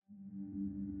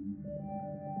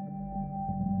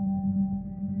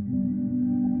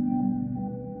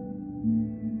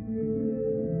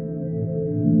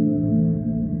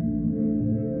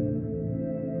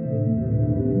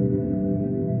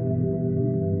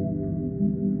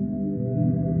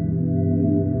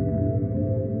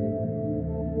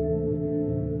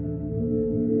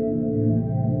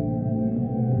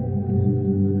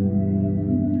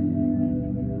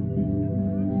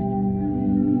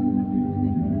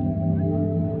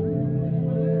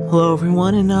Hello,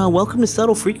 everyone, and welcome to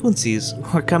Subtle Frequencies.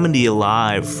 We're coming to you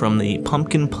live from the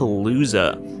Pumpkin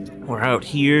Palooza. We're out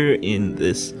here in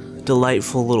this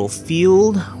delightful little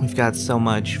field. We've got so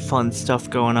much fun stuff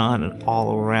going on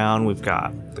all around. We've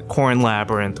got the Corn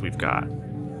Labyrinth. We've got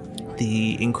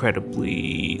the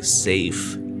incredibly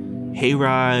safe hay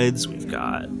rides. We've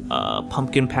got a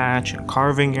pumpkin patch and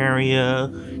carving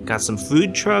area. Got some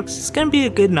food trucks. It's gonna be a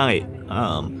good night.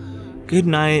 Good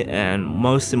night, and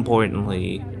most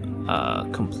importantly,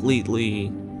 completely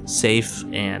safe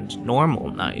and normal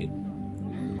night.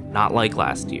 Not like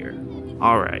last year.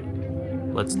 Alright,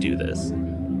 let's do this.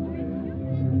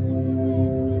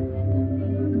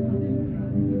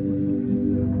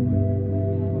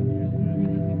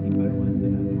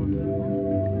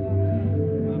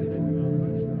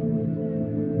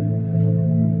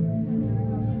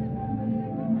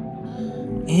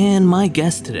 And my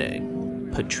guest today,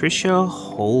 Patricia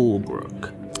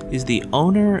Holbrook, is the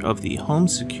owner of the home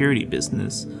security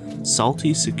business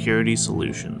Salty Security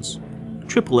Solutions.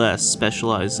 Triple S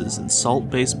specializes in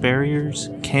salt-based barriers,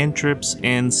 cantrips,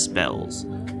 and spells,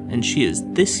 and she is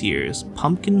this year's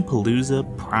Pumpkin Palooza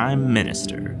Prime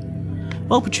Minister.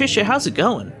 Well, Patricia, how's it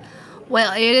going?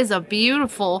 Well, it is a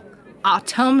beautiful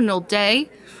autumnal day.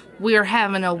 We're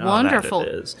having a wonderful,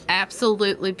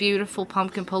 absolutely beautiful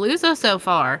Pumpkin Palooza so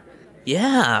far.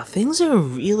 Yeah, things are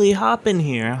really hopping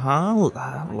here, huh?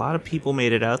 A lot of people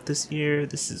made it out this year.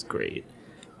 This is great.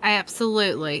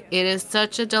 Absolutely. It is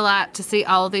such a delight to see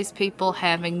all of these people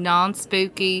having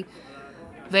non-spooky,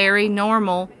 very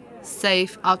normal,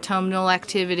 safe autumnal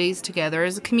activities together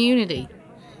as a community.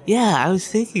 Yeah, I was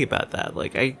thinking about that.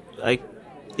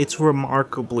 It's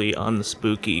remarkably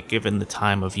unspooky given the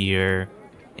time of year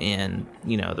and,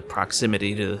 the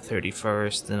proximity to the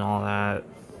 31st and all that.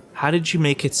 How did you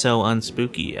make it so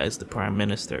unspooky as the Prime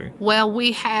Minister? Well,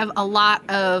 we have a lot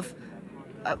of,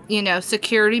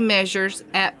 security measures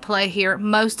at play here.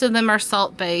 Most of them are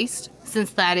salt-based,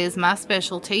 since that is my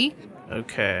specialty.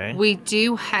 Okay. We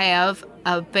do have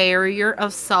a barrier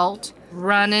of salt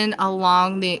running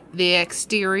along the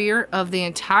exterior of the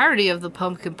entirety of the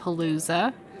Pumpkin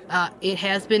Palooza. It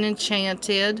has been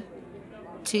enchanted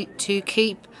to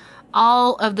keep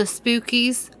all of the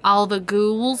spookies, all the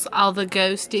ghouls, all the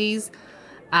ghosties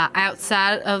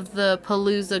outside of the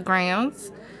Palooza grounds,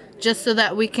 just so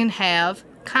that we can have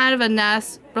kind of a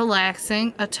nice,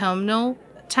 relaxing, autumnal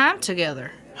time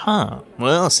together. Huh.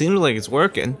 Well, it seems like it's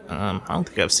working. I don't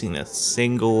think I've seen a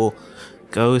single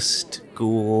ghost,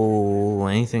 ghoul,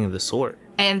 anything of the sort.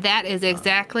 And that is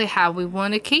exactly how we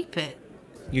want to keep it.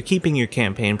 You're keeping your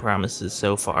campaign promises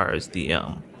so far as the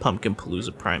Pumpkin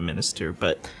Palooza Prime Minister,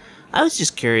 but I was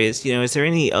just curious, is there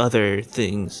any other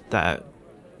things that,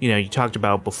 you talked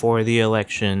about before the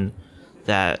election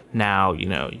that now,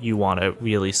 you want to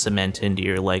really cement into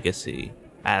your legacy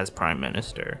as Prime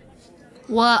Minister?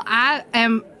 Well, I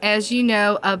am, as you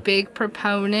know, a big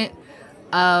proponent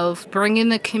of bringing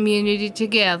the community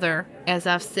together, as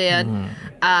I've said.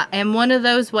 And one of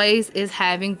those ways is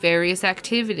having various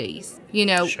activities.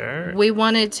 Sure. We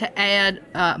wanted to add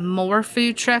more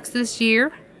food trucks this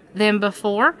year than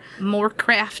before, more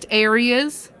craft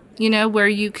areas, where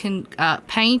you can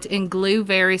paint and glue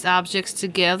various objects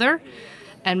together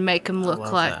and make them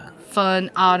look like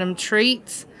fun autumn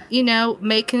treats.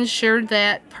 Making sure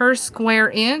that per square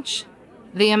inch,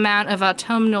 the amount of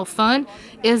autumnal fun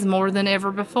is more than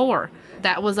ever before.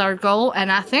 That was our goal,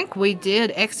 and I think we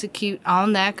did execute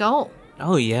on that goal.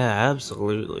 Oh, yeah,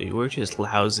 absolutely. We're just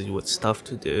lousy with stuff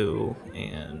to do,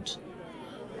 and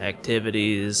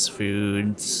activities,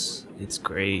 foods. It's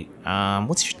great.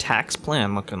 What's your tax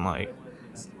plan looking like?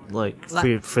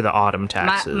 For the autumn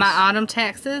taxes? My autumn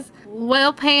taxes?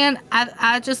 Well, Pan,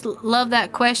 I just love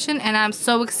that question, and I'm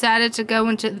so excited to go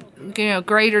into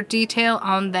greater detail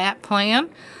on that plan.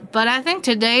 But I think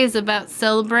today is about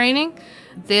celebrating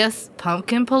this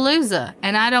Pumpkin Palooza,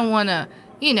 and I don't want to,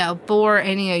 bore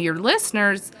any of your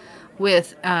listeners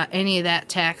with any of that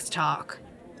tax talk.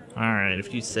 All right,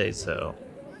 if you say so.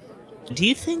 Do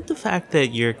you think the fact that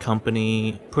your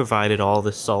company provided all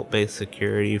the salt-based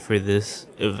security for this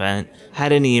event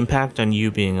had any impact on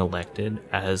you being elected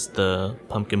as the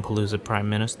Pumpkin Palooza Prime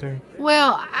Minister?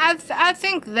 Well, I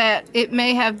think that it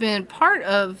may have been part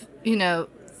of,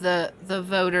 the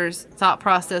voters' thought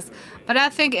process, but I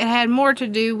think it had more to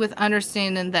do with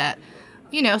understanding that,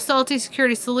 Salty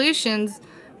Security Solutions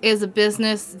is a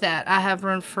business that I have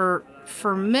run for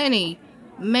many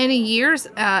years,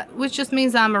 which just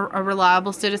means I'm a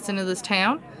reliable citizen of this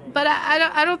town. But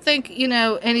I don't think,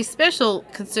 any special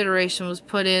consideration was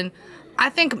put in. I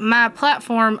think my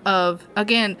platform of,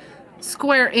 again,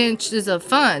 square inches of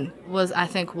fun was, I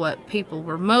think, what people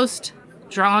were most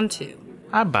drawn to.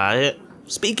 I buy it.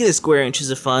 Speaking of square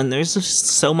inches of fun, there's just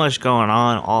so much going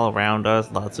on all around us.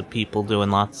 Lots of people doing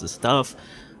lots of stuff.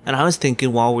 And I was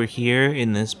thinking while we're here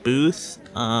in this booth,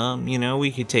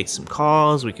 we could take some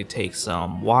calls, we could take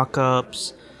some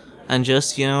walk-ups, and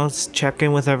just, check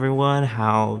in with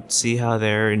everyone, see how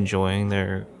they're enjoying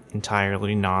their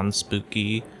entirely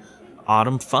non-spooky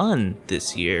autumn fun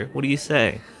this year. What do you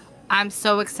say? I'm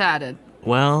so excited.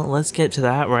 Well, let's get to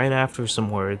that right after some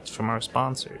words from our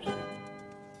sponsors.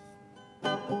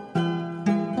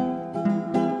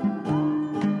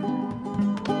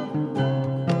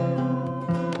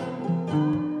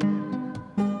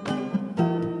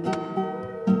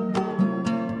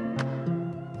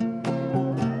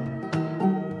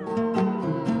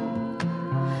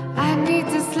 I need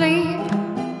to sleep.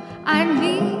 I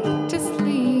need to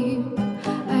sleep.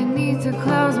 I need to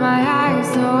close my eyes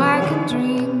so I can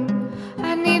dream.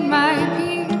 I need my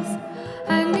peace.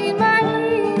 I need my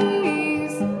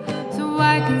peace so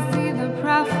I can see the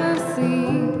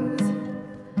prophecies.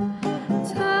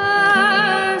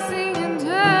 Tossing and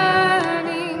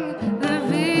turning, the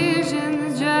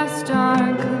visions just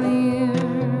aren't clear.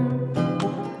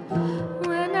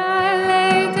 When I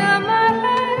lay down my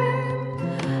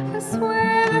head, I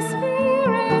swear the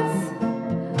spirits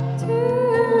do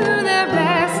their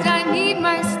best. I need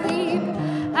my sleep.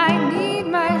 I need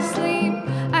my sleep.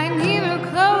 I need to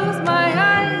close my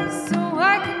eyes so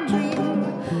I can dream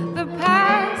the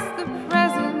past, the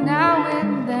present, now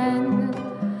and then.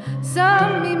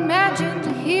 Some imagined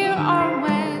here or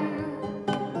when.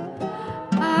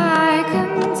 I can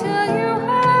tell you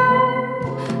how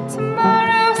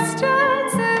tomorrow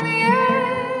starts and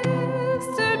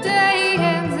yesterday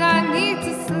ends. I need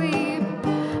to sleep.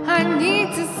 I need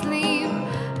to sleep.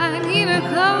 I need to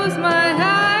close my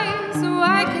eyes so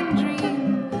I can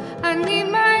dream. I need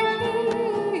my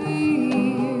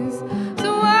peace so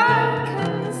I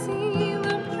can see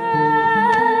the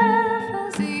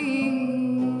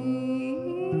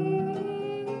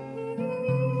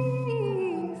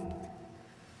prophecies.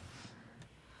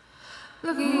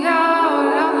 Looking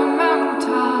out on the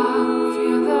mountaintop,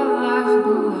 feel the life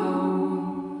below.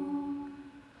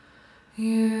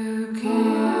 You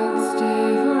can't stay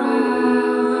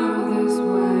forever this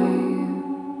way.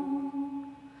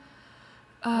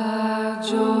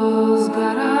 Joel's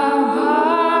got a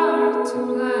part to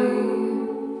play.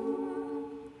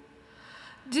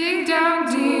 Dig down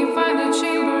deep, find a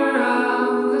chamber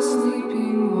of the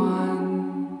sleeping one.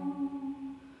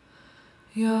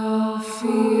 You'll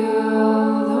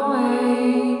feel the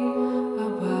weight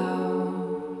above.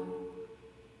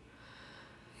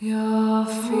 You'll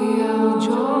feel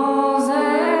Joel's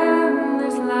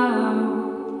endless love.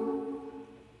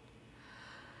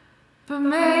 But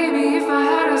maybe if I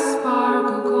had a spark, a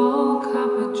gold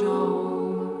cup of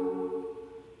Joel,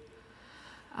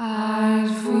 I'd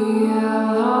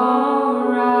feel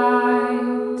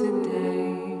alright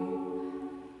today.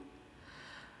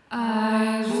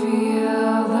 I'd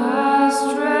feel the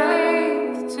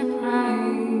strength to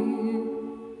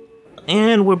pray.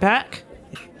 And we're back.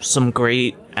 Some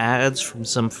great ads from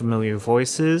some familiar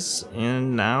voices,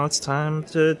 and now it's time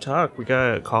to talk. We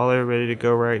got a caller ready to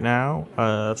go right now.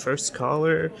 First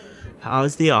caller,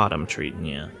 how's the autumn treating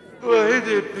you? Well, hey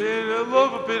there, Ben. I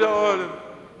love a bit of autumn.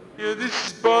 This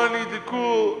is Barney the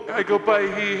Ghoul. I go by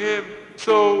he, him.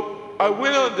 So I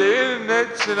went on the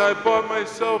internets and I bought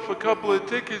myself a couple of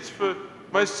tickets for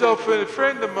myself and a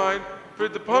friend of mine for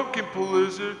the Pumpkin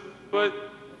Palooza, but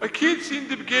I can't seem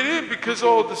to get in because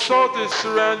all the salt is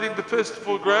surrounding the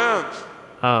festival grounds.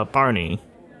 Barney.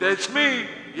 That's me,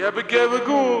 Yabba Gabba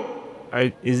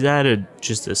Ghoul. Is that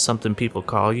just something people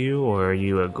call you, or are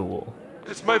you a ghoul?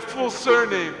 It's my full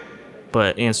surname.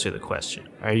 But answer the question.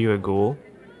 Are you a ghoul?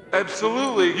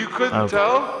 Absolutely. You couldn't Okay.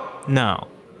 tell? No.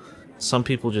 Some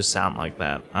people just sound like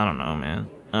that. I don't know, man.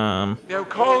 Yeah, I'm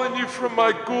calling you from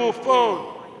my ghoul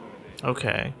phone.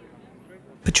 Okay.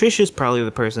 Patricia's probably the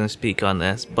person to speak on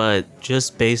this, but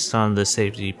just based on the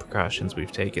safety precautions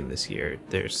we've taken this year,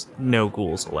 there's no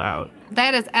ghouls allowed.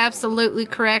 That is absolutely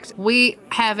correct. We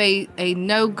have a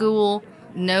no ghoul,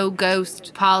 no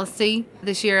ghost policy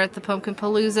this year at the Pumpkin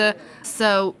Palooza.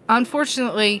 So,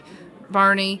 unfortunately,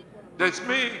 Barney, That's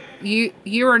me.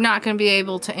 you are not going to be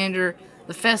able to enter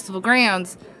the festival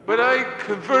grounds. But I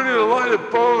converted a lot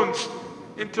of bones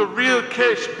into real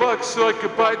cash bucks so I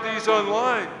could buy these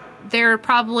online. There are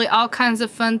probably all kinds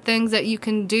of fun things that you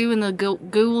can do in the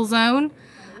ghoul zone,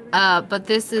 but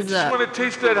this I is just want to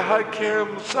taste that hot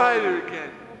caramel cider again.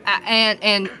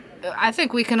 and I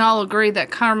think we can all agree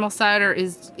that caramel cider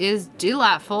is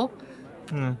delightful.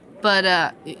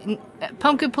 But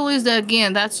Pumpkin Palooza,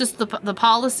 again, that's just the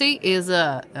policy is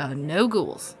no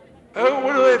ghouls. Oh,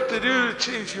 what do I have to do to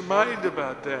change your mind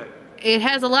about that? It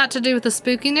has a lot to do with the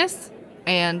spookiness,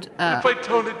 and What if I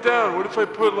tone it down? What if I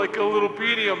put like a little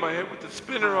beanie on my head with a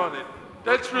spinner on it?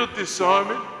 That's real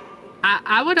disarming.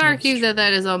 I would argue that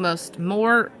that is almost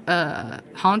more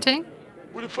haunting.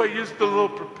 What if I used the little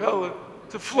propeller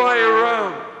to fly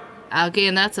around?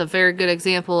 Again, that's a very good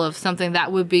example of something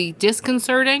that would be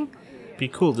disconcerting. Be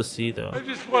cool to see, I though.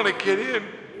 just want to get in.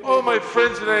 All my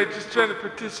friends and I are just trying to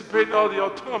participate in all the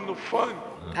autumnal fun.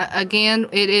 Again,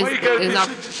 it is, Why you gotta be is our,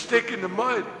 such a stick in the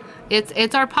mud?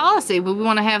 it's our policy. We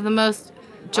want to have the most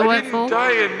I joyful. didn't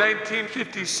die in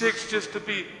 1956 just to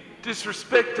be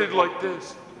disrespected like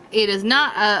this. It is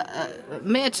not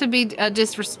meant to be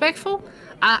disrespectful.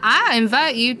 I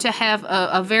invite you to have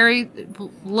a very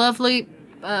lovely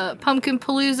Pumpkin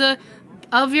Palooza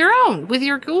of your own with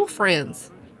your ghoul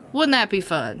friends. Wouldn't that be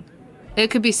fun? It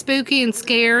could be spooky and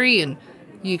scary, and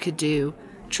you could do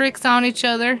tricks on each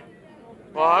other.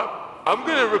 Well, I'm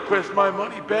gonna request my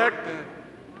money back then.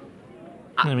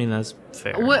 I mean, that's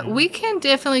fair. We can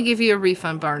definitely give you a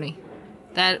refund, Barney.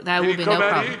 That Can will you be come no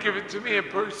out problem. here and give it to me in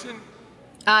person?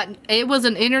 It was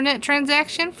an internet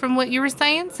transaction from what you were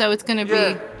saying, so it's going to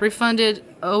Yeah. be refunded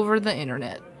over the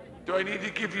internet. Do I need to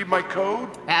give you my code?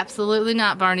 Absolutely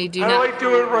not, Barney. Do How not. do I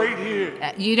do it right here?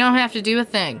 You don't have to do a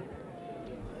thing.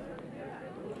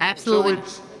 So Absolutely.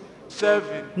 it's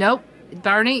 7. Nope.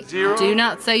 Barney, Zero? do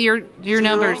not say your Zero?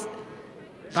 numbers.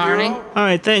 Barney? Zero? All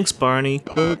right, thanks, Barney.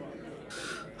 Kind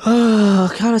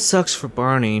of sucks for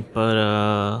Barney,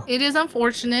 but It is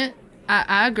unfortunate.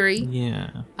 I agree. yeah.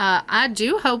 I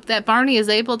do hope that Barney is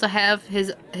able to have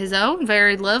his own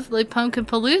very lovely Pumpkin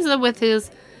Palooza with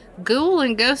his ghoul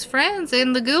and ghost friends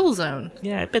in the ghoul zone.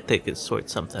 Yeah, I bet they could sort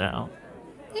something out.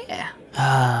 Yeah.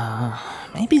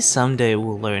 Maybe someday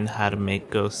we'll learn how to make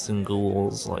ghosts and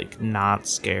ghouls, like, not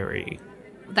scary.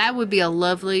 That would be a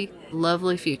lovely,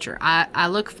 lovely future. I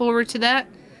look forward to that.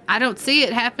 I don't see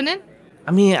it happening.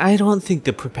 I mean, I don't think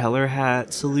the propeller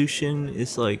hat solution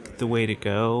is, like, the way to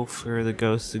go for the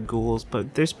ghosts and ghouls,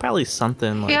 but there's probably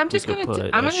something, like, Hey, I'm we just could gonna put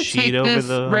I'm a gonna sheet take over this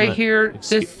the... right here.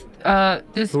 Excuse-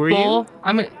 This Who are bowl.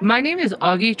 you? My name is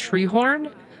Augie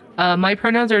Treehorn. My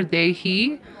pronouns are they,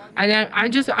 he. And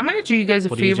I'm gonna do you guys a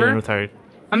What are you favor. doing with our...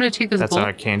 I'm gonna take this That's bowl.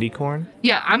 our candy corn?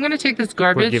 Yeah, I'm gonna take this We're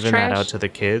garbage giving trash. that out to the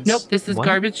kids? Nope, this is What?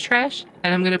 garbage trash,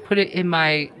 and I'm gonna put it in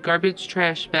my garbage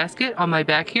trash basket on my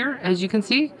back here. As you can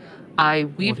see, I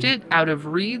weaved it out of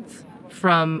reeds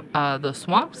from the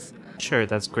swamps. Sure,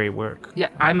 that's great work. Yeah,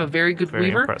 I'm a very good Very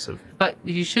weaver. impressive. But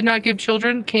you should not give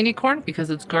children candy corn because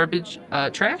it's garbage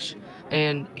trash.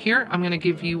 And here I'm gonna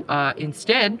give you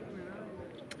instead.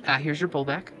 Here's your bowl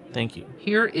back. Thank you.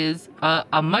 Here is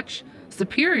a much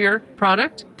superior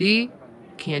product, the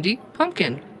candy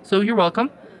pumpkin. So you're welcome.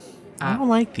 I don't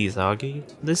like these, Augie.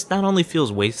 This not only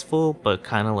feels wasteful, but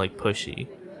kind of like pushy.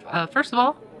 First of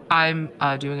all, I'm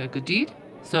doing a good deed.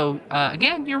 So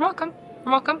again, you're welcome.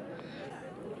 You're welcome.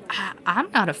 I'm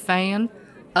not a fan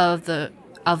of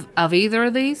of either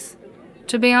of these,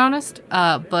 to be honest.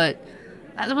 But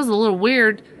that was a little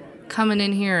weird coming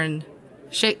in here and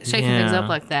shaking things Yeah. up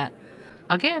like that.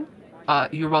 Again,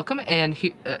 you're welcome. And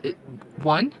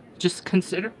one, just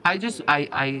consider.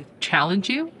 I challenge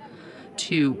you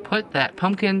to put that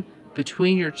pumpkin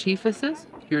between your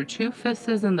your two fists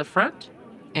in the front,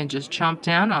 and just chomp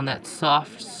down on that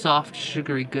soft,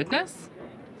 sugary goodness.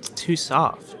 It's too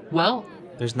soft. Well,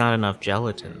 There's not enough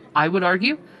gelatin. I would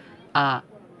argue,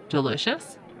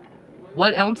 delicious.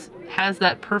 What else has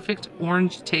that perfect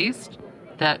orange taste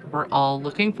that we're all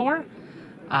looking for?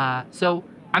 So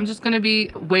I'm just gonna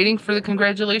be waiting for the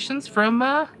congratulations from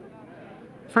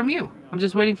you. I'm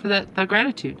just waiting for that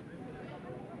gratitude.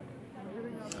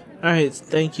 All right,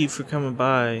 thank you for coming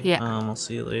by. Yeah. I'll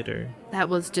see you later. That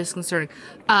was disconcerting.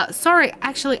 Sorry,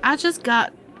 actually, I just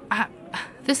got.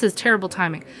 This is terrible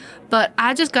timing, but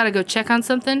I just got to go check on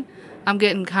something. I'm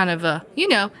getting kind of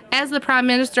as the prime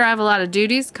minister, I have a lot of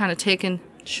duties, kind of taken.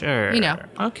 Sure.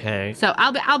 Okay. So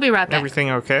I'll be right back. Everything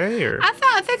okay, or?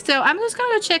 I think so. I'm just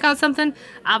gonna go check on something.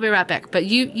 I'll be right back. But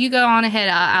you go on ahead.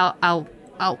 I'll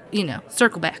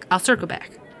circle back. I'll circle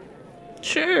back.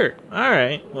 Sure. All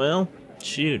right. Well,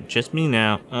 shoot, just me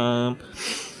now.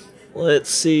 Let's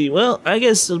see. Well, I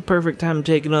guess it's the perfect time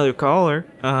to take another caller.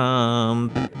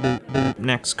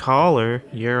 Next caller,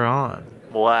 you're on.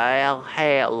 Well,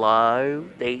 hello.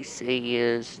 This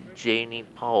is Jeannie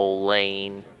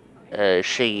Pauline.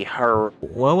 She, her.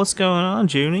 Well, what's going on,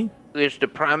 Junie? Is the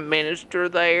Prime Minister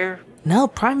there? No,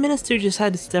 Prime Minister just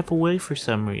had to step away for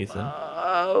some reason.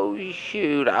 Oh,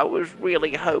 shoot. I was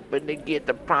really hoping to get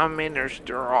the Prime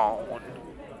Minister on.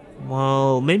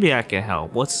 Well, maybe I can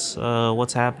help. What's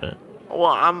happening?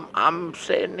 Well, I'm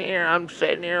sitting here on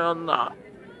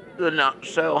the not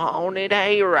so haunted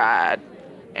hayride.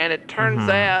 And it turns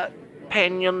out,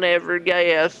 Pen, you'll never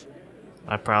guess.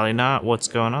 I probably not. What's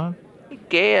going on?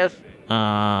 Guess.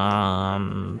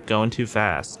 Going too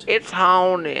fast. It's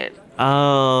haunted.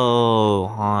 Oh,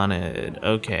 haunted.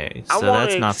 Okay, so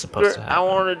that's not supposed to happen. I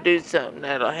want to do something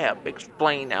that'll help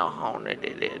explain how haunted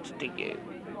it is to you.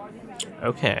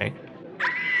 Okay.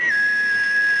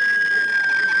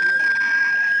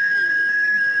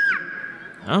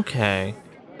 Okay.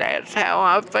 That's how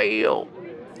I feel.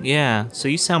 Yeah, so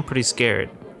you sound pretty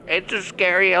scared. It's a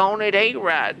scary haunted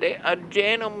hayride. A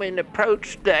gentleman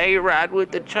approached the hayride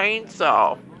with a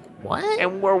chainsaw, What?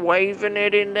 and we're waving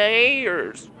it in the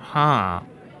airs. Huh.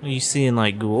 Are you seeing,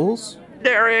 like, ghouls?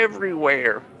 They're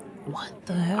everywhere. What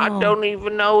the hell? I don't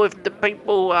even know if the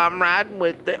people I'm riding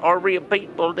with are real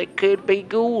people. They could be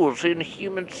ghouls in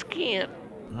human skin.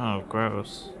 Oh,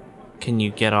 gross. Can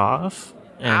you get off?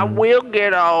 I will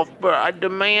get off, but I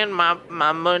demand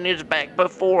my money's back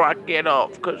before I get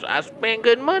off, because I spent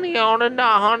good money on a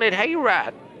haunted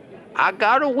hayride. I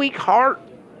got a weak heart.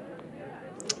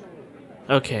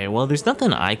 Okay, well, there's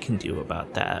nothing I can do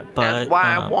about that, but... That's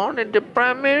why I wanted the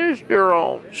Prime Minister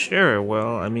on. Sure,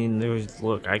 well, I mean,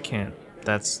 look, I can't...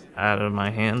 That's out of my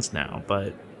hands now,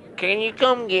 but... Can you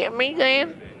come get me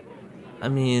then? I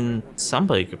mean,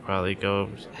 somebody could probably go,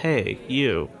 hey,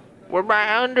 you... We're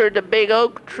right under the big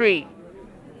oak tree.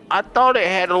 I thought it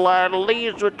had a lot of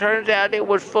leaves, but turns out it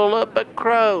was full up of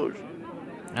crows.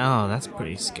 Oh, that's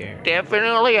pretty scary.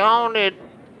 Definitely haunted.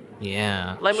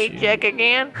 Yeah. Let me shoot. check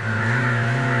again.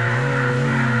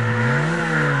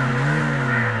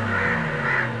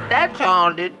 That's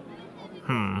haunted.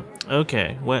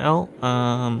 Okay, well,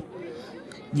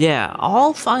 yeah,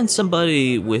 I'll find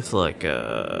somebody with, like,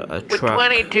 a With truck.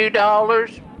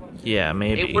 $22. Yeah,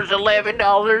 maybe. It was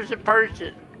 $11 a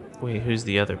person. Wait, who's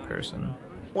the other person?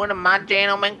 One of my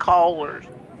gentlemen callers.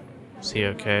 Is he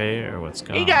okay, or what's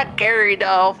going He on? got carried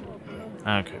off.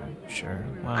 Okay, sure.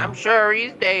 Well, I'm sure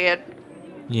he's dead.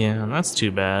 yeah, that's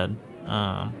too bad.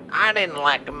 I didn't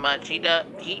like him much.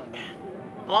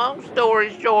 Long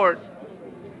story short,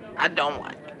 I don't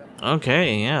like him.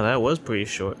 Okay, yeah, that was pretty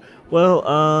short.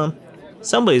 Well,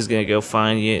 somebody's gonna go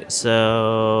find you,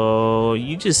 so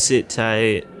you just sit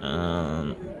tight,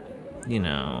 you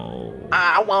know.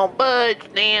 I won't budge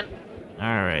then.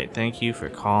 Alright, thank you for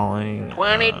calling.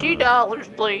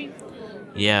 $22, please.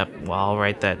 Yep, well, I'll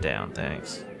write that down,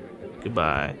 thanks.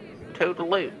 Goodbye.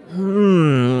 Toodaloo.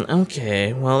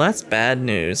 Okay, well, that's bad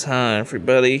news, huh,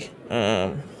 everybody?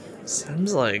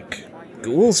 Seems like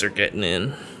ghouls are getting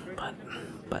in,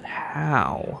 but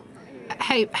how?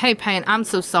 Hey, Payne, I'm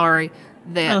so sorry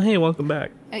that. Oh, hey, welcome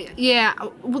back. Yeah,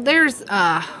 well, there's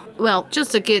well,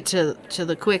 just to get to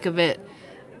the quick of it,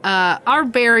 our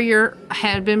barrier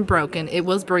had been broken. It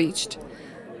was breached,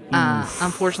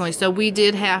 unfortunately. So we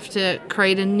did have to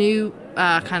create a new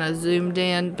kind of zoomed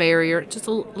in barrier, just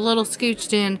a little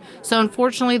scooched in. So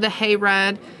unfortunately, the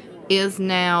hayride is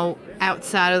now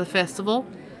outside of the festival,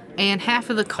 and half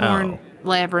of the corn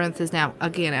labyrinth is now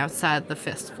again outside the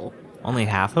festival. Only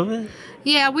half of it?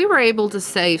 Yeah, we were able to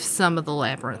save some of the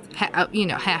labyrinth, half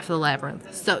of the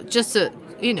labyrinth. So just to,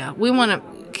 we want to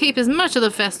keep as much of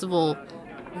the festival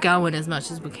going as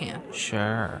much as we can.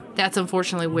 Sure. That's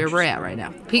unfortunately where we're at right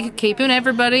now. Keeping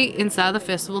everybody inside the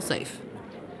festival safe.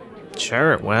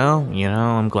 Sure. Well,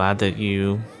 I'm glad that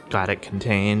you got it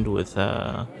contained with,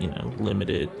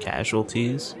 limited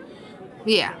casualties.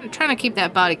 Yeah, I'm trying to keep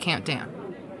that body count down.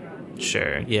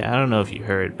 Sure. Yeah, I don't know if you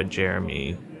heard, but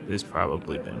Jeremy has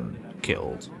probably been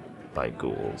killed by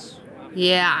ghouls.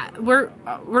 Yeah, we're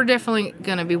definitely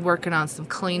gonna be working on some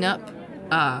cleanup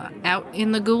out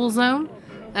in the ghoul zone.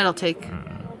 That'll take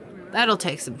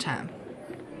some time.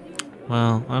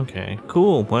 Well, okay.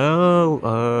 Cool. Well,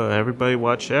 everybody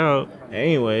watch out.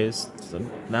 Anyways, so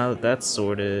now that that's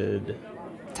sorted,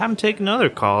 time to take another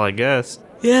call, I guess.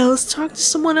 Yeah, let's talk to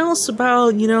someone else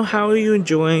about, how are you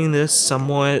enjoying this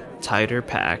somewhat tighter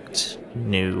packed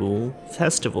new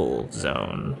festival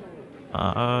zone?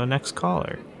 Next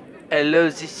caller. Hello,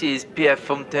 this is Pierre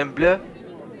Fontainebleau.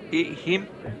 Him?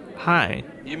 Hi.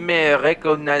 You may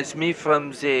recognize me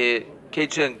from the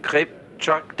Cajun Crepe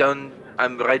truck down.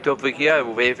 I'm right over here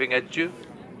waving at you.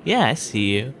 Yeah, I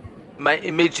see you. My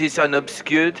image is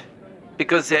unobscured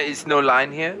because there is no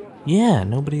line here. Yeah,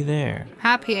 nobody there.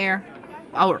 Hi, Pierre.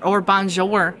 Or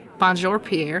bonjour. Bonjour,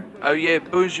 Pierre. Oh yeah,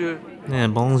 bonjour. Yeah,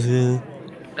 bonjour.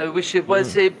 I wish it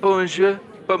was a bonjour,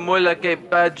 but more like a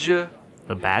badger.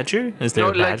 A badger? Is there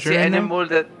Not a like badger the in there? animal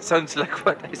that sounds like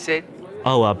what I said.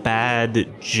 Oh, a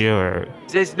badger.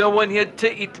 There's no one here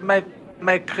to eat my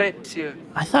crepes here.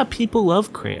 I thought people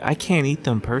love crepes. I can't eat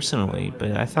them personally,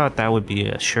 but I thought that would be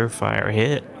a surefire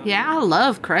hit. Yeah, I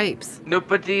love crepes.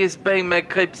 Nobody is buying my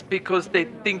crepes because they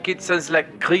think it sounds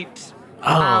like creeps.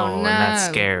 Oh, no. and that's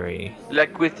scary.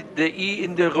 Like with the E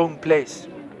in the wrong place.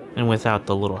 And without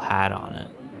the little hat on it.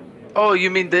 Oh,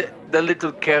 you mean the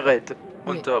little carrot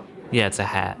on Yeah. top? Yeah, it's a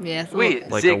hat. Yeah, it's Wait,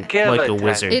 Like the a carrot like a hat.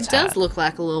 wizard's it does hat. look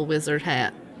like a little wizard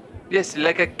hat. Yes,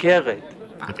 like a carrot.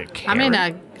 Like a I mean,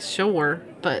 carrot? sure,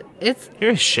 but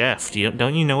You're a chef.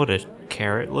 Don't you know what a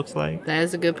carrot looks like? that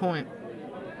is a good point.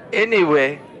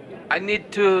 Anyway, I need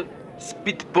to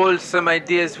spitball some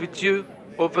ideas with you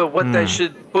over what I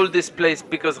should call this place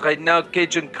because right now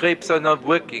Cajun crepes are not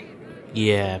working.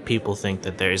 Yeah, people think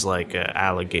that there's like a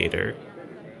alligator.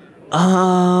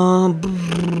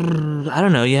 I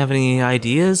don't know. You have any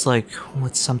ideas? Like,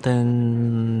 what's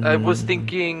something? I was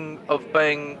thinking of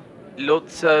buying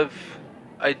lots of,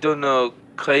 I don't know,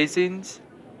 craisins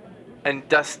and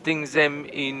dusting them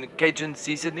in Cajun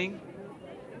seasoning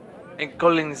and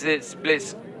calling this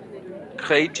place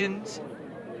Cajuns.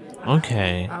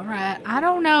 Okay. All right. I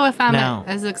don't know if I'm Now-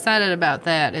 as excited about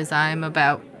that as I am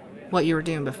about what you were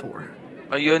doing before.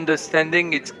 Are you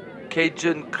understanding? It's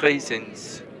Cajun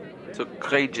craisins. So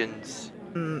Cajuns.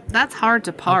 That's hard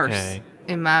to parse, Okay.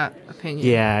 in my opinion.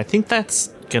 Yeah, I think that's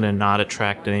gonna not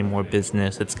attract any more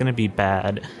business. It's gonna be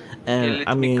bad. And let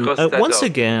I me mean, cross that once off.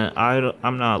 again,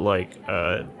 I'm not like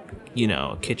a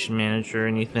kitchen manager or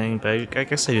anything, but I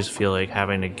guess I just feel like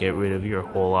having to get rid of your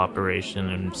whole operation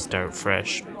and start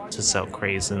fresh to sell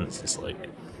craisins is like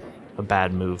a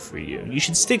bad move for you. You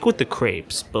should stick with the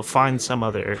crepes, but find some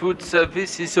other. Food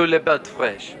service is all about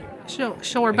fresh.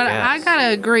 Sure, but I guess. gotta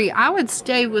agree. I would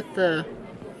stay with the.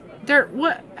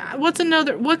 What's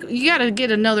another? What you gotta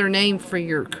get another name for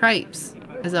your crepes?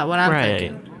 Is that what I'm Right.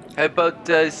 thinking? How about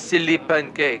silly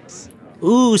pancakes?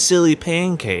 Ooh, silly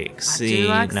pancakes. I do See,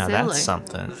 like now silly. that's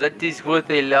something. That is worth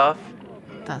a laugh.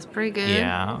 That's pretty good.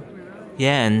 Yeah.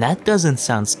 Yeah, and that doesn't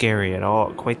sound scary at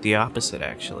all. Quite the opposite,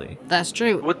 actually. That's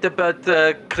true. What about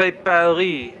Crêpe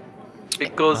Paris?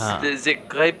 Because the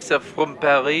crepes are from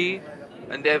Paris,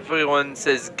 and everyone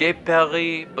says Gay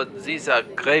Paris, but these are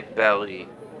Crêpe Paris.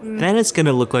 Then it's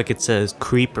gonna look like it says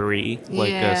creepery,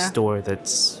 like Yeah. a store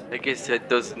that's. I guess that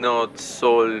does not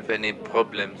solve any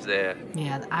problems there.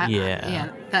 Yeah. Yeah.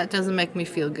 That doesn't make me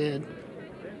feel good.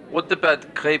 What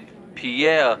about Crêpe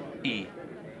Pierre E?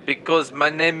 Because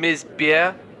my name is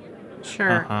Pierre,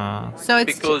 Sure. Uh-huh. So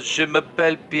it's because je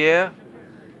m'appelle Pierre.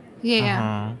 yeah.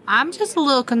 Uh-huh. I'm just a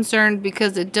little concerned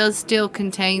because it does still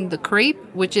contain the creep,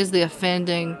 which is the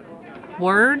offending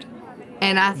word.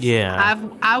 And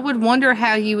I would wonder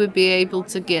how you would be able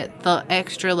to get the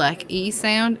extra like E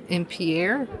sound in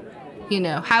Pierre. You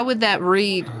know, how would that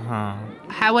read? Uh-huh.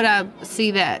 How would I see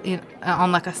that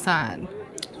on like a sign?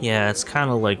 Yeah, it's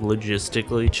kind of like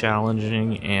logistically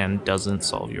challenging and doesn't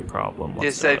solve your problem.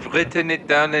 Yes, Whatsoever. I've written it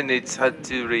down and it's hard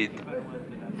to read.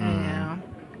 Yeah.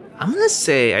 I'm gonna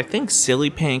say I think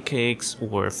silly pancakes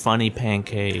or funny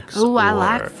pancakes. Oh, I or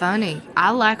like funny.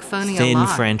 I like funny a thin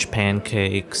lot. French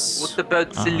pancakes. What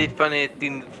about silly funny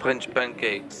thin French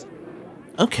pancakes?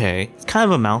 Okay, it's kind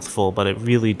of a mouthful, but it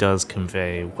really does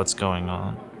convey what's going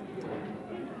on.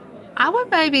 I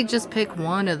would maybe just pick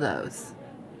one of those.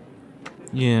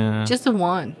 Yeah. Just a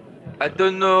one. I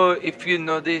don't know if you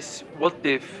know this. What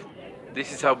if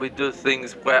this is how we do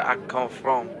things where I come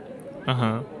from?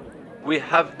 Uh-huh. We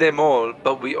have them all,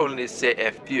 but we only say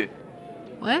a few.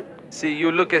 What? See,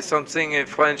 you look at something in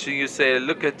French and you say,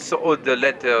 look at all the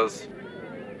letters.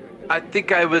 I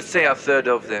think I will say a third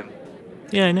of them.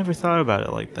 Yeah, I never thought about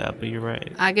it like that, but you're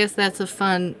right. I guess that's a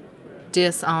fun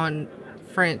diss on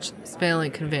French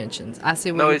spelling conventions. I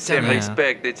see what No, you've it's a done. Yeah.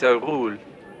 respect, it's a rule.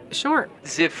 Sure.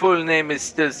 The full name is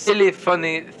still Silly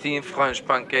Funny Thin French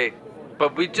Pancake,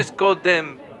 but we just call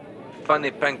them Funny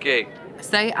Pancake.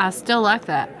 Say, I still like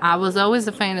that. I was always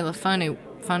a fan of the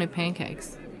funny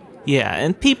pancakes. Yeah,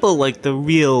 and people like the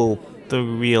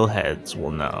real heads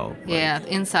will know. Like, Yeah,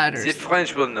 insiders. The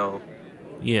French will know.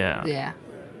 Yeah. Yeah.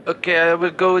 Okay, I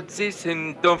will go with this,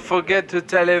 and don't forget to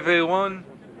tell everyone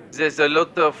there's a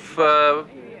lot of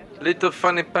little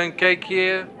funny pancake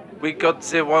here. We got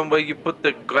the one where you put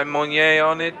the crème Marnier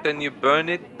on it and you burn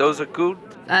it. Those are good.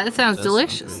 That sounds That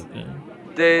delicious. sounds really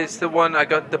good. There's the one I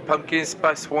got the pumpkin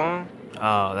spice one.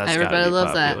 Oh, that's Everybody gotta be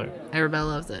loves popular. that. Everybody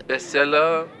loves it.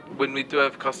 Bestseller when we do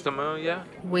have customer, yeah.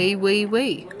 We.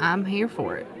 I'm here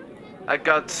for it. I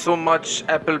got so much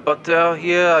apple butter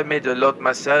here. I made a lot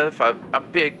myself. I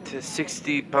picked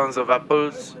 60 pounds of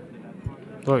apples.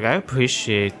 Look, I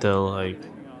appreciate the, like,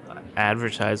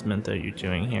 advertisement that you're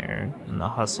doing here and the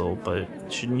hustle, but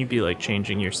shouldn't you be, like,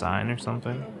 changing your sign or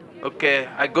something? Okay,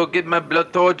 I go get my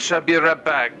blowtorch. I'll be right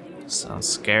back. Sounds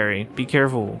scary. Be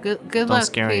careful. Good Don't luck,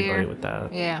 scare Pierre. anybody with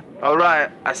that. Yeah. All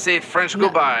right, I say French No-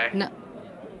 goodbye. No,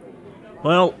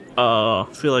 Well, I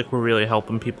feel like we're really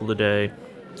helping people today.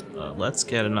 Let's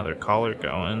get another caller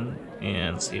going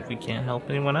and see if we can't help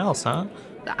anyone else, huh?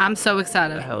 I'm so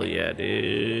excited. Hell yeah,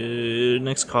 dude.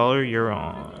 Next caller, you're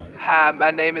on. Hi,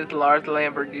 my name is Lars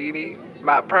Lamborghini.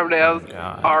 My pronouns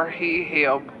God. are he,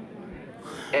 him.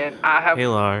 And I have. Hey,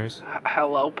 Lars.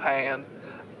 Hello, Pan.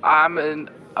 I'm in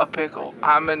a pickle.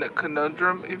 I'm in a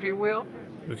conundrum, if you will.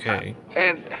 Okay.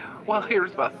 And, well,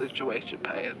 here's my situation,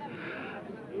 Pan.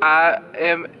 I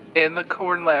am in the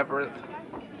corn labyrinth.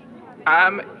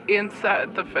 I'm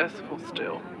inside the festival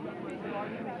still.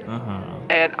 Uh-huh.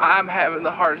 And I'm having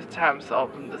the hardest time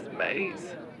solving this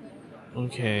maze.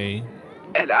 Okay.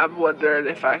 And I'm wondering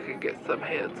if I could get some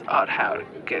hints on how to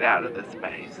get out of this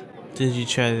maze. Did you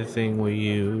try the thing where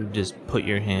you just put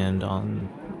your hand on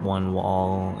one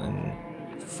wall and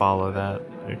follow that?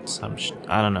 Or some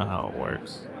I don't know how it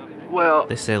works. Well,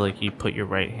 They say, like, you put your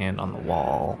right hand on the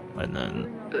wall and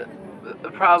then the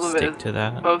problem stick is to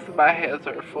that. both of my hands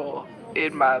are full.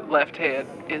 In my left hand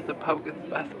is a pumpkin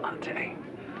spice latte.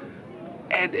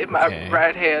 And in my Okay.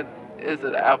 right hand is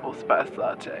an apple spice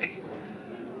latte.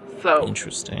 So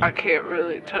Interesting. I can't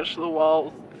really touch the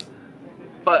walls.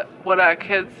 But what I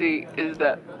can see is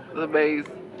that the maze,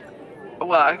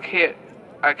 well, I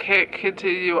can't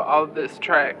continue on this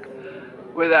track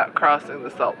without crossing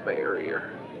the salt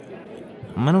barrier.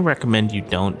 I'm gonna recommend you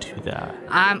don't do that.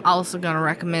 I'm also going to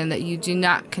recommend that you do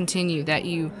not continue, that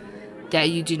you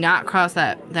do not cross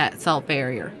that salt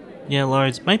barrier. Yeah,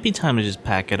 Lars, it might be time to just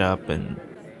pack it up and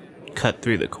cut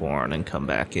through the corn and come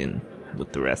back in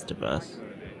with the rest of us.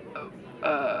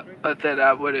 But then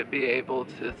I wouldn't be able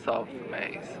to solve the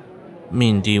maze. I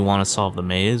mean, do you want to solve the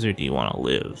maze or do you want to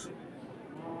live?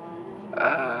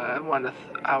 I want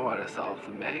to solve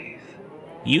the maze.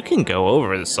 You can go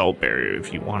over the salt barrier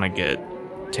if you want to get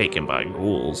taken by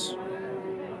ghouls.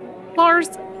 Lars,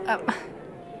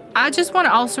 I just want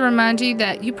to also remind you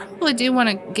that you probably do want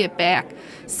to get back,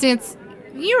 since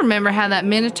you remember how that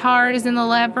Minotaur is in the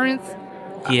labyrinth?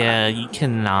 Yeah, you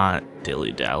cannot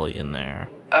dilly-dally in there.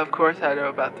 Of course I know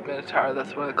about the Minotaur.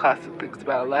 That's one of the classic things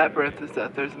about a labyrinth is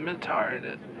that there's a Minotaur in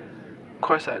it. Of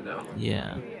course I know.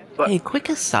 Yeah. But- Hey, quick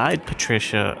aside,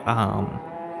 Patricia.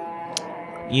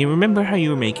 You remember how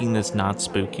you were making this not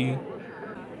spooky?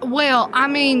 Well, I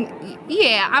mean,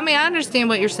 yeah, I understand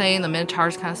what you're saying. The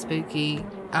Minotaur's kind of spooky,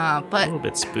 A but little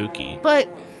bit spooky.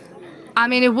 I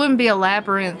mean, it wouldn't be a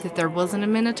labyrinth if there wasn't a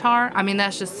Minotaur. I mean,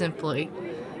 that's just simply,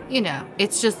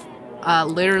 it's just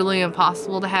literally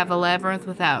impossible to have a labyrinth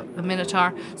without a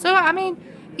Minotaur. So, I mean,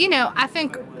 I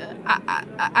think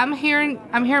I'm hearing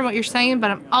what you're saying,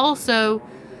 but I'm also,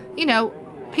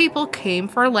 people came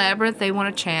for a labyrinth. They want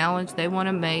a challenge. They want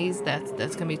a maze.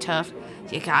 That's gonna be tough.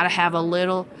 You gotta have a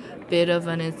little bit of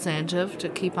an incentive to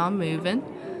keep on moving.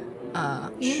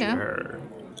 You know. Sure.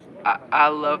 I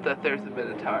love that there's a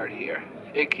Minotaur here.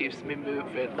 It keeps me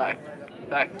moving, like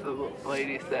the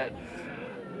lady said.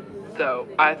 So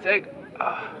I think,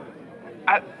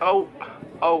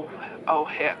 oh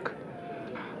heck.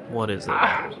 What is it?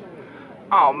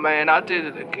 Oh man, I did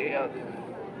it again.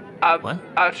 What?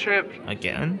 I tripped.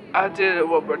 Again? I did it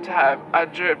one more time. I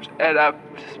dripped and I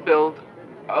spilled.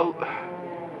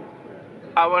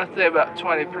 I want to say about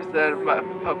 20% of my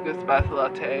pumpkin spice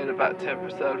latte and about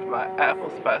 10% of my apple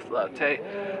spice latte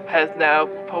has now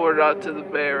poured onto the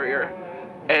barrier,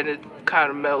 and it's kind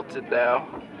of melted now.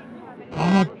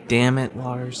 Damn it,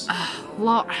 Lars.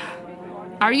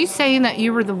 Are you saying that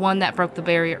you were the one that broke the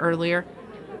barrier earlier?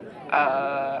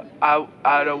 I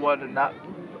don't want to not.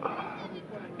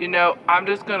 I'm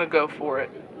just gonna go for it.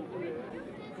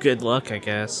 Good luck, I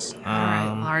guess. All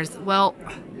right, Lars. Well,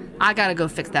 I gotta go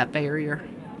fix that barrier.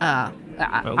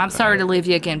 I'm sorry to leave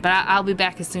you again, but I'll be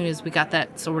back as soon as we got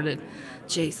that sorted.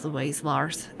 Jeez Louise,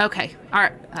 Lars. Okay, all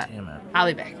right. Damn it. I'll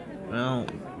be back. Well,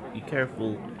 be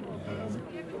careful.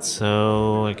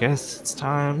 So, I guess it's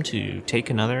time to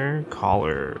take another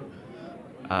caller.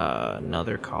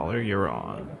 You're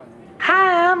on.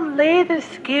 Hi, I'm Laser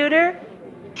Scooter.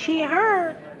 She,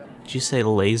 her. Did you say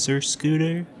laser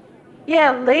scooter?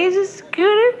 Yeah, Laser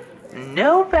Scooter.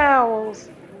 No vowels.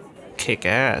 Kick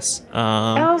ass.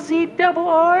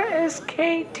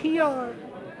 LZRRSKTR.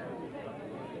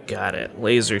 Got it.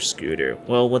 Laser scooter.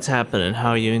 Well, what's happening? How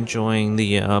are you enjoying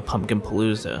the Pumpkin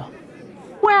Palooza?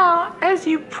 Well, as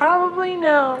you probably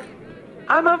know,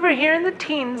 I'm over here in the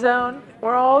teen zone,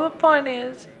 where all the fun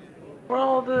is, where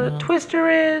all the Twister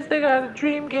is. They got a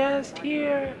Dreamcast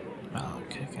here. Oh,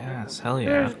 kick ass. Hell yeah.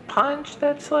 There's Punch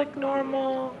that's like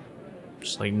normal.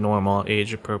 Just like normal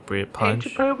age-appropriate punch.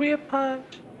 Age-appropriate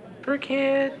Punch for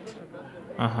kids.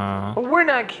 Uh-huh. But we're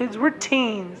not kids, we're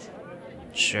teens.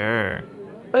 Sure.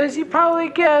 But as you probably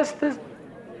guessed, with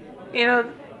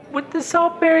the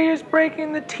salt barriers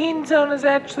breaking, the teen zone has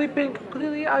actually been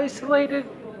completely isolated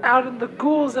out in the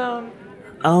ghoul zone.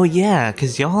 Oh, yeah,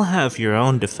 because y'all have your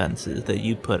own defenses that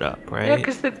you put up, right? Yeah,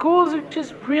 because the ghouls are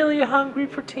just really hungry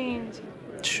for teens.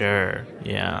 Sure,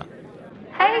 yeah.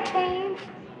 Hey, teens.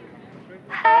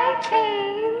 Hey,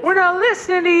 teens. We're not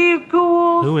listening to you,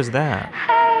 ghouls. Who is that?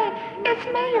 Hey, it's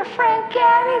me, your friend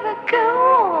Gabby the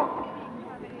Ghoul.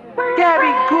 We're your Gabby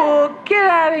friends. Ghoul, get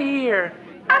out of here.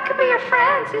 I could be your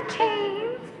friends, you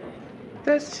teens.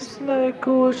 That's just another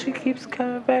ghoul. She keeps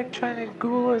coming back trying to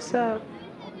ghoul us up.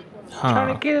 Trying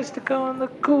Huh. to get us to go in the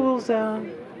ghoul zone.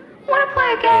 Wanna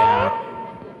play a game? Yeah.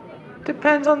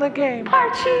 Depends on the game.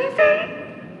 Parcheesi?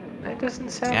 That doesn't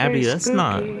sound Gabby, very that's spooky.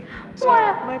 not- So What?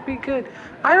 it might be good.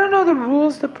 I don't know the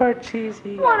rules to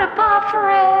Parcheesi. Wanna bob for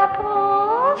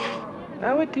apples?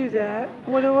 I would do that.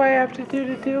 What do I have to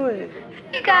do it?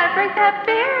 You gotta break that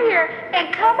barrier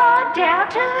and come on down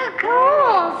to the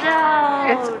ghoul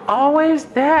It's zone. always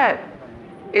that.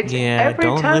 It's Yeah, every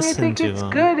don't time you listen think to it's him.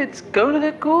 good, it's go to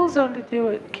the ghoul zone to do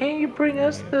it. Can't you bring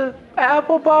us the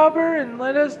apple bobber and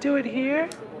let us do it here?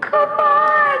 Come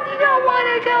on, you don't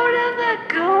wanna go to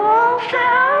the ghoul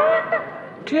zone?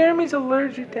 Jeremy's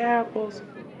allergic to apples.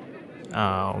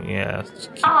 Oh, yeah.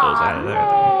 Just keep those out of there.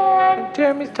 Man. And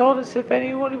Jeremy's told us if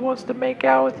anyone wants to make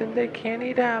out with him, they can't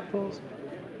eat apples.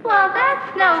 Well,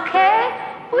 that's no okay.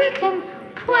 We can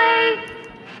play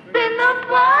spin the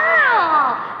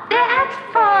bottle. That's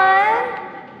fun.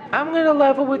 I'm gonna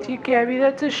level with you, Gabby.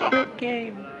 That's a shit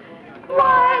game.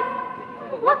 What?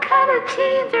 What kind of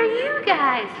teens are you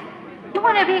guys? You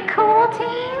wanna be cool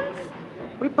teens?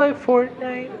 We play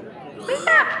Fortnite. We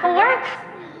got forks.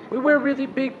 We wear really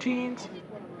big jeans.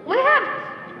 We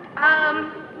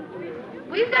have,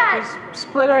 we've We got,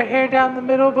 split our hair down the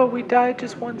middle, but we dyed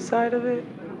just one side of it.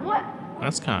 what?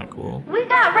 That's kind of cool. We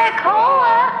got Red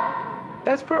Cola.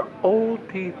 That's for old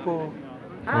people.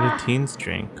 What do teens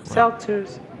drink? What-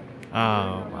 Seltzers. Oh,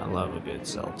 I love a good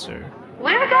seltzer.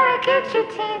 We're gonna get you,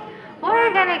 teens.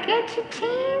 We're gonna get you,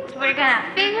 teens. We're gonna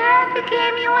figure out the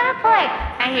game you wanna play.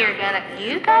 And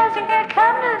you guys are gonna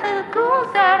come to the ghoul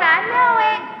zone. I know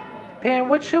it. Pan,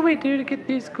 what should we do to get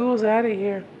these ghouls out of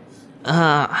here?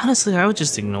 Honestly, I would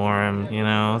just ignore them, you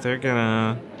know? They're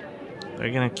gonna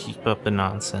keep up the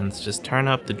nonsense. Just turn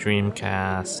up the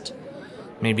Dreamcast.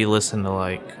 Maybe listen to,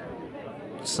 like,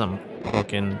 some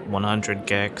fucking 100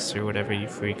 gex or whatever you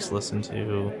freaks listen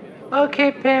to.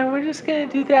 Okay, Pan, we're just gonna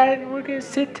do that and we're gonna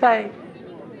sit tight.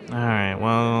 Alright,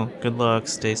 well, good luck,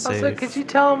 stay safe. Also, could you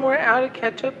tell them we're out of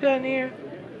ketchup down here?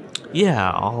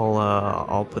 Yeah,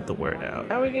 I'll put the word out.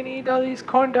 How are we gonna eat all these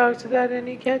corn dogs without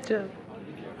any ketchup?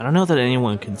 I don't know that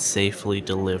anyone can safely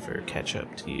deliver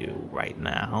ketchup to you right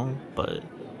now, but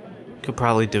could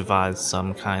probably devise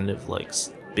some kind of, like,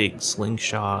 big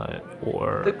slingshot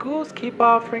or... The ghouls keep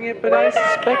offering it, but I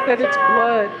suspect that it's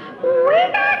blood.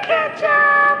 We got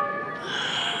ketchup.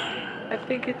 I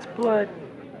think it's blood.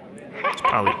 It's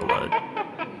probably blood.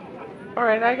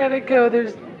 Alright, I gotta go.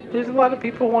 There's a lot of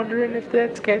people wondering if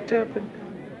that's ketchup, and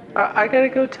I gotta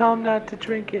go tell them not to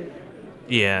drink it.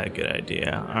 Yeah, good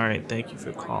idea. Alright, thank you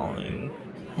for calling.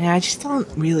 Yeah, I just don't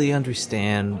really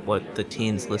understand what the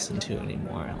teens listen to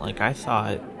anymore. Like, I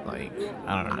thought, like,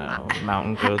 I don't know,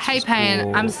 Mountain Goats Hey, was Pan,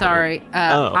 cool, I'm but- sorry.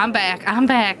 Oh. I'm back.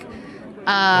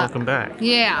 Welcome back.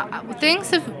 Yeah, things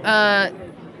have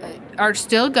are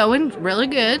still going really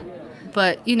good,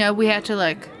 but we have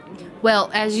to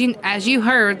as you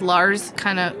heard, Lars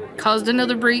kind of caused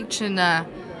another breach, and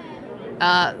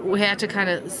we had to kind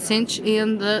of cinch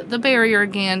in the barrier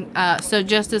again. So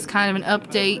just as kind of an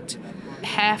update,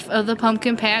 half of the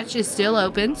pumpkin patch is still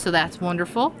open, so that's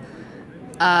wonderful.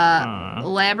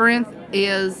 Labyrinth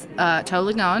is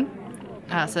totally gone,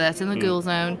 so that's in the ghoul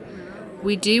zone.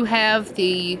 We do have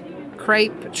the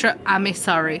crepe truck.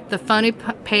 The funny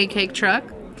pancake truck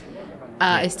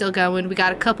is still going. We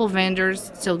got a couple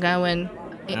vendors still going.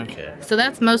 Okay. So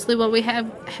that's mostly what we have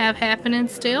happening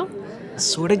still.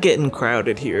 Sort of getting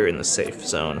crowded here in the safe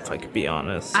zone, if I could be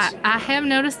honest. I have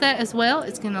noticed that as well.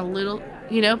 It's getting a little,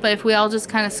 but if we all just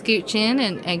kind of scooch in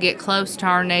and get close to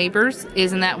our neighbors,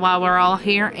 isn't that why we're all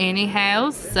here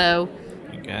anyhow? So,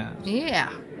 I guess.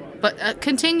 yeah. But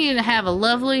continue to have a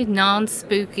lovely,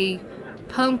 non-spooky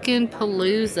Pumpkin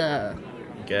Palooza.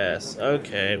 Guess.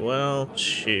 Okay, well,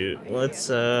 shoot. Let's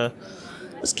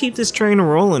let's keep this train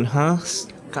rolling, huh?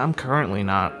 I'm currently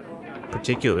not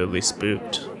particularly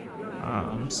spooked.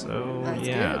 So That's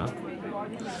yeah.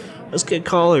 Let's get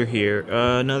caller here.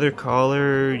 Another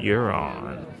caller, you're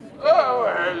on.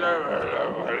 Oh,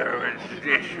 hello.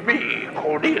 It's me,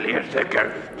 Cornelius the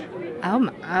Ghost. Oh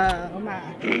my.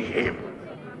 He, him.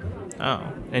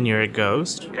 Oh, and you're a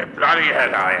ghost? Yeah, bloody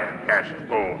hell I am, yes,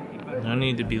 bull. No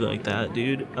need to be like that,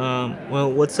 dude.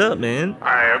 Well, what's up, man?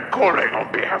 I am calling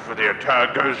on behalf of the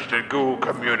entire Ghost and Ghoul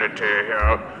community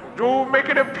here to make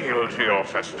an appeal to your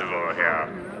festival here.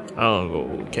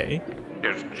 Oh, okay.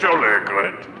 It's jolly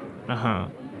good. Uh-huh.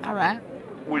 All right.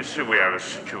 We see we have a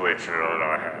situation on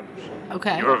our hands.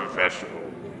 Okay. You have a festival.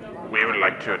 We would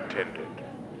like to attend it.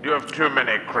 You have too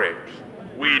many crepes.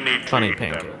 We need to Funny eat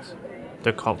pancakes. them.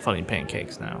 They're called funny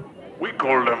pancakes now. We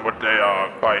call them what they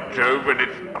are, by Jove, and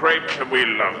it's crepes and we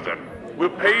love them. We'll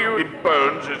pay you in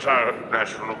bones, it's our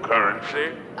national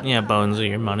currency. Yeah, bones are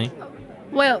your money.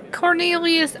 Well,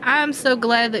 Cornelius, I'm so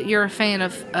glad that you're a fan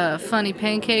of funny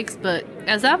pancakes, but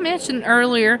as I mentioned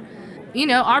earlier, you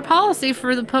know, our policy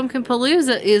for the Pumpkin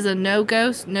Palooza is a no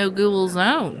ghost, no ghoul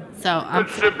zone. So I'm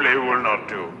But simply will not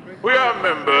do. We are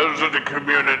members of the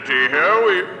community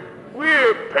here. We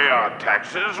pay our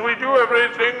taxes. We do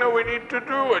everything that we need to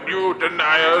do, and you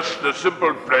deny us the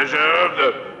simple pleasure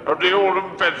of the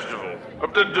autumn festival,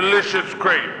 of the delicious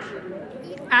crepes.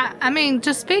 I mean,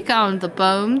 to speak on the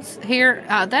bones here,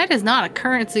 that is not a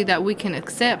currency that we can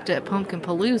accept at Pumpkin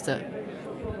Palooza.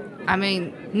 I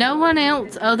mean, no one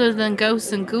else other than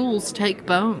ghosts and ghouls take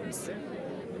bones.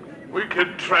 We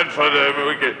can transfer them and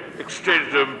we can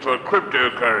exchange them for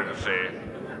cryptocurrency.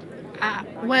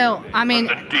 Well, I mean,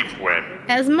 The deep web.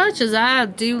 as much as I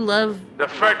do love, The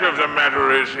fact of the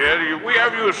matter is here, we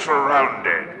have you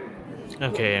surrounded.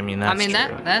 Okay, I mean, that's true.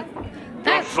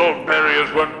 Your salt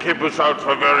barriers won't keep us out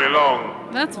for very long.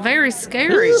 that's very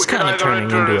scary. This is We can kind of either turning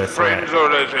enter into a as friends threat.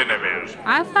 or as enemies.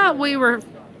 I thought we were,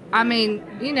 I mean,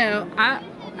 you know,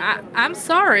 I'm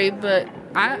sorry, but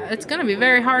it's going to be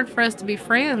very hard for us to be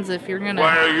friends if you're going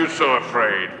Why to. are you so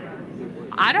afraid?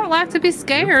 I don't like to be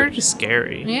scared. Pretty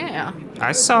scary. Yeah.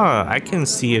 I can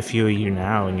see a few of you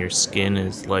now, and your skin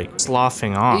is like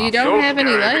sloughing off. You don't So have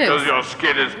any scary Because legs. your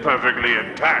skin is perfectly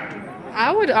intact.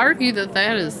 I would argue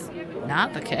that is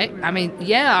not the case. I mean,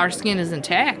 yeah, our skin is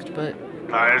intact, but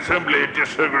I simply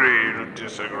disagree to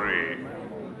disagree.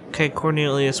 Okay,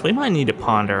 Cornelius, we might need to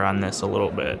ponder on this a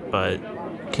little bit, but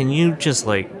can you just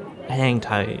like hang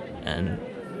tight and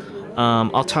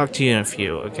I'll talk to you in a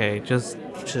few, okay? Just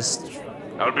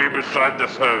I'll be beside the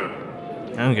phone.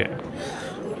 okay.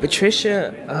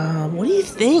 Patricia, what do you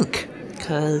think?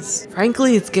 Cause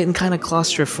frankly, it's getting kind of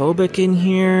claustrophobic in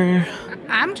here.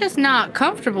 I'm just not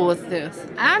comfortable with this.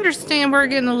 I understand we're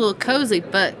getting a little cozy,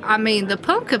 but I mean, the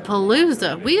Pumpkin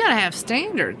Palooza, we gotta have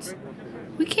standards.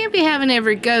 We can't be having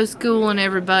every ghost, ghoul, and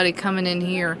everybody coming in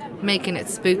here making it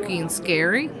spooky and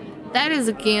scary. That is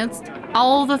against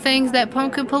all the things that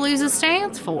Pumpkin Palooza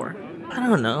stands for. I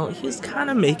don't know. He's kind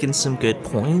of making some good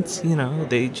points. You know,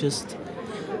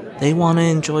 they want to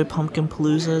enjoy Pumpkin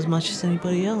Palooza as much as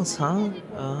anybody else, huh?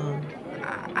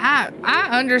 I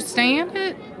understand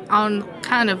it on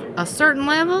kind of a certain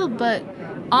level, but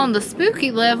on the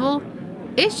spooky level,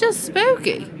 it's just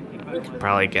spooky.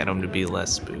 Probably get him to be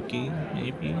less spooky,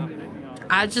 maybe.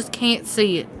 I just can't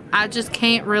see it. I just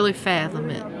can't really fathom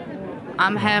it.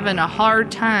 I'm having a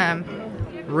hard time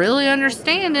really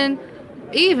understanding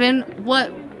even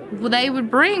what they would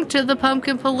bring to the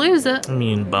Pumpkin Palooza. I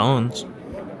mean, bones,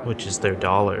 which is their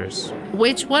dollars.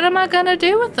 Which, what am I gonna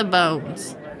do with the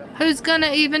bones? Who's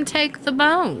gonna even take the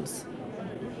bones?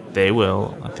 They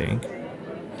will, I think.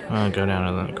 Go down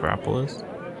to the necropolis.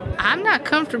 I'm not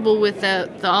comfortable with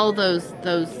all those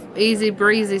easy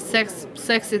breezy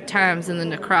sexy times in the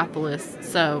necropolis.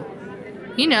 So,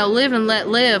 you know, live and let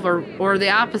live, or the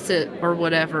opposite, or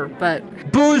whatever.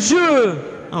 But Bonjour!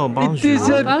 Oh, It bonjour. is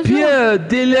Bonjour. Pierre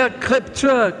de la Crepe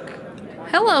Truck.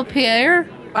 hello, Pierre.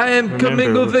 I am Remember,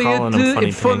 coming we're over here calling them to funny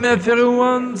inform pancakes.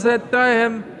 everyone that I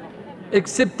am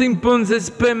accepting bones as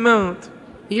payment.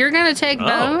 You're gonna take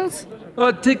bones?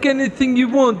 Or take anything you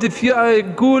want. If you are a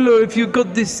ghoul or if you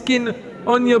got the skin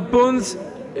on your bones,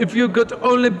 if you got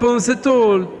only bones at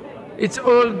all, it's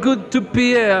all good to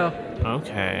Pierre.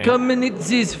 Okay. Come and eat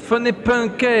this funny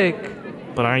pancake.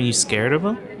 But aren't you scared of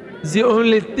him? The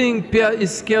only thing Pierre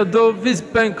is scared of is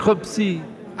bankruptcy.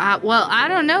 Well, I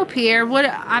don't know, Pierre.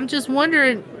 I'm just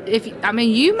wondering if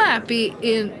you might be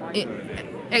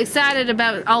excited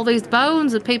about all these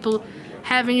bones and people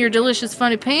having your delicious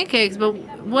funny pancakes, but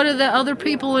what are the other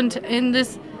people in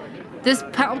this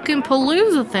Pumpkin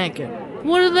Palooza thinking?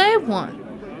 What do they want?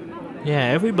 Yeah,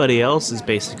 everybody else is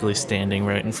basically standing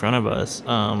right in front of us.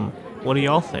 What do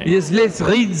y'all think? Yes, let's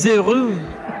read the room.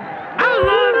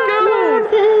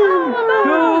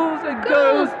 Ghouls and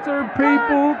ghosts are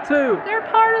people too. They're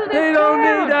part of this They don't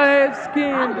town. need to have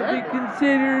skin to be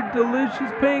considered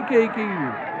delicious pancake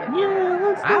eaters.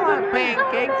 I like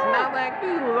pancakes and I like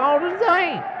ghouls all the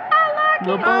same.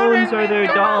 The bones are their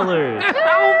dollars.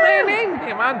 Oh, man, I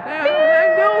like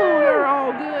ghouls are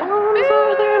all good.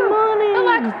 I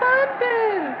like fun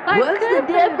bed. Like What's the good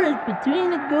bed. difference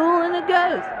between a ghoul and a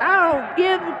ghost? I don't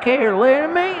give a care, let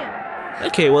 'em in.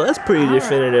 Okay, well, that's pretty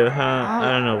definitive, huh? I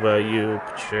don't know about you,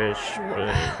 Patrish, but...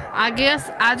 I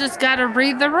guess I just gotta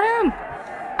read the room.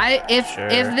 If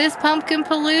this Pumpkin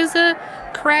Palooza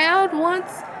crowd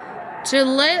wants to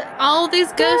let all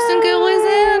these ghosts and ghoulies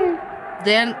in,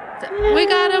 then we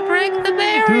gotta break the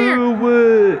barrier.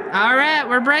 Do it. All right,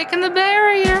 we're breaking the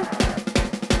barrier.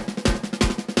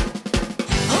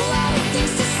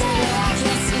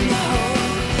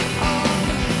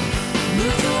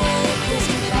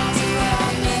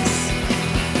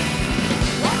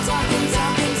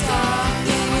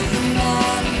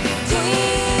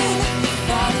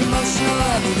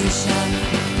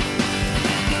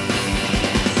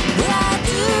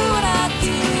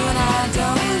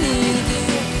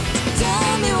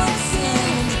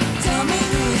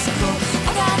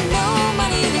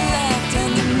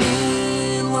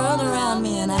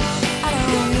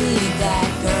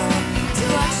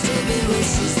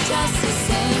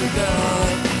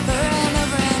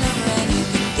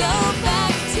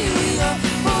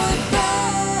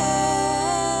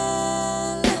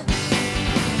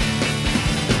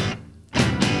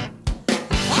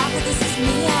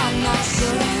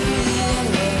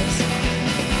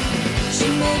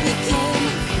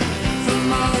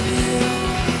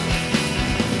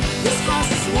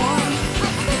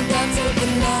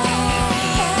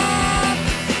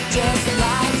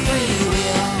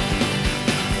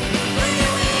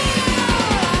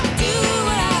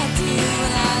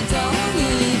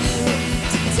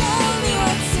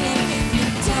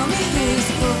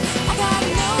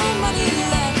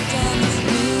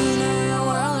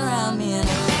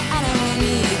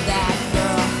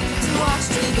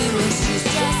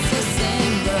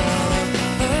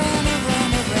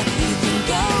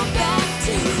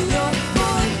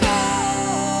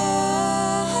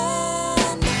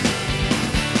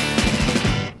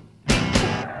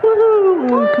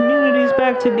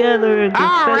 Together, the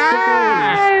festival is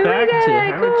back to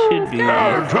how it should be.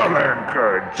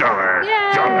 Jolly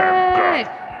good.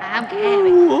 I'm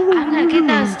Gabby. I'm gonna get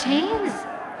those tins.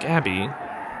 Gabby,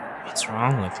 what's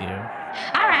wrong with you?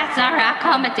 All right, sorry. I'll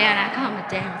calm it down.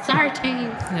 Sorry,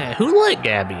 teens. Yeah, who let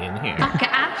Gabby in here?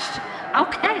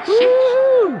 Okay,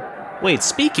 shit. Wait,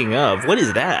 speaking of, what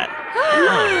is that?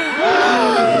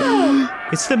 Oh.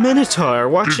 It's the Minotaur,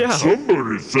 watch Did out.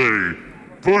 somebody say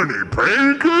funny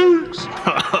pancakes?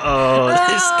 Oh,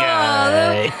 this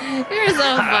guy. You're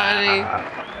so funny.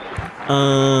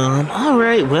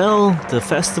 Alright, well, the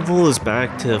festival is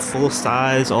back to full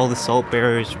size, all the salt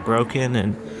barriers are broken,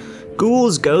 and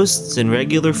ghouls, ghosts, and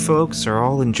regular folks are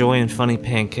all enjoying funny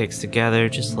pancakes together,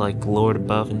 just like the Lord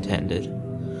above intended.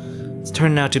 It's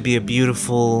turning out to be a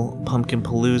beautiful Pumpkin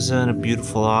Palooza and a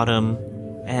beautiful autumn,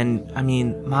 and, I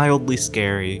mean, mildly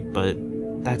scary, but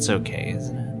that's okay,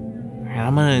 isn't it? Alright,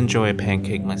 I'm gonna enjoy a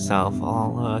pancake myself.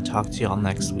 I'll talk to y'all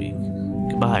next week.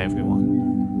 Goodbye,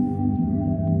 everyone.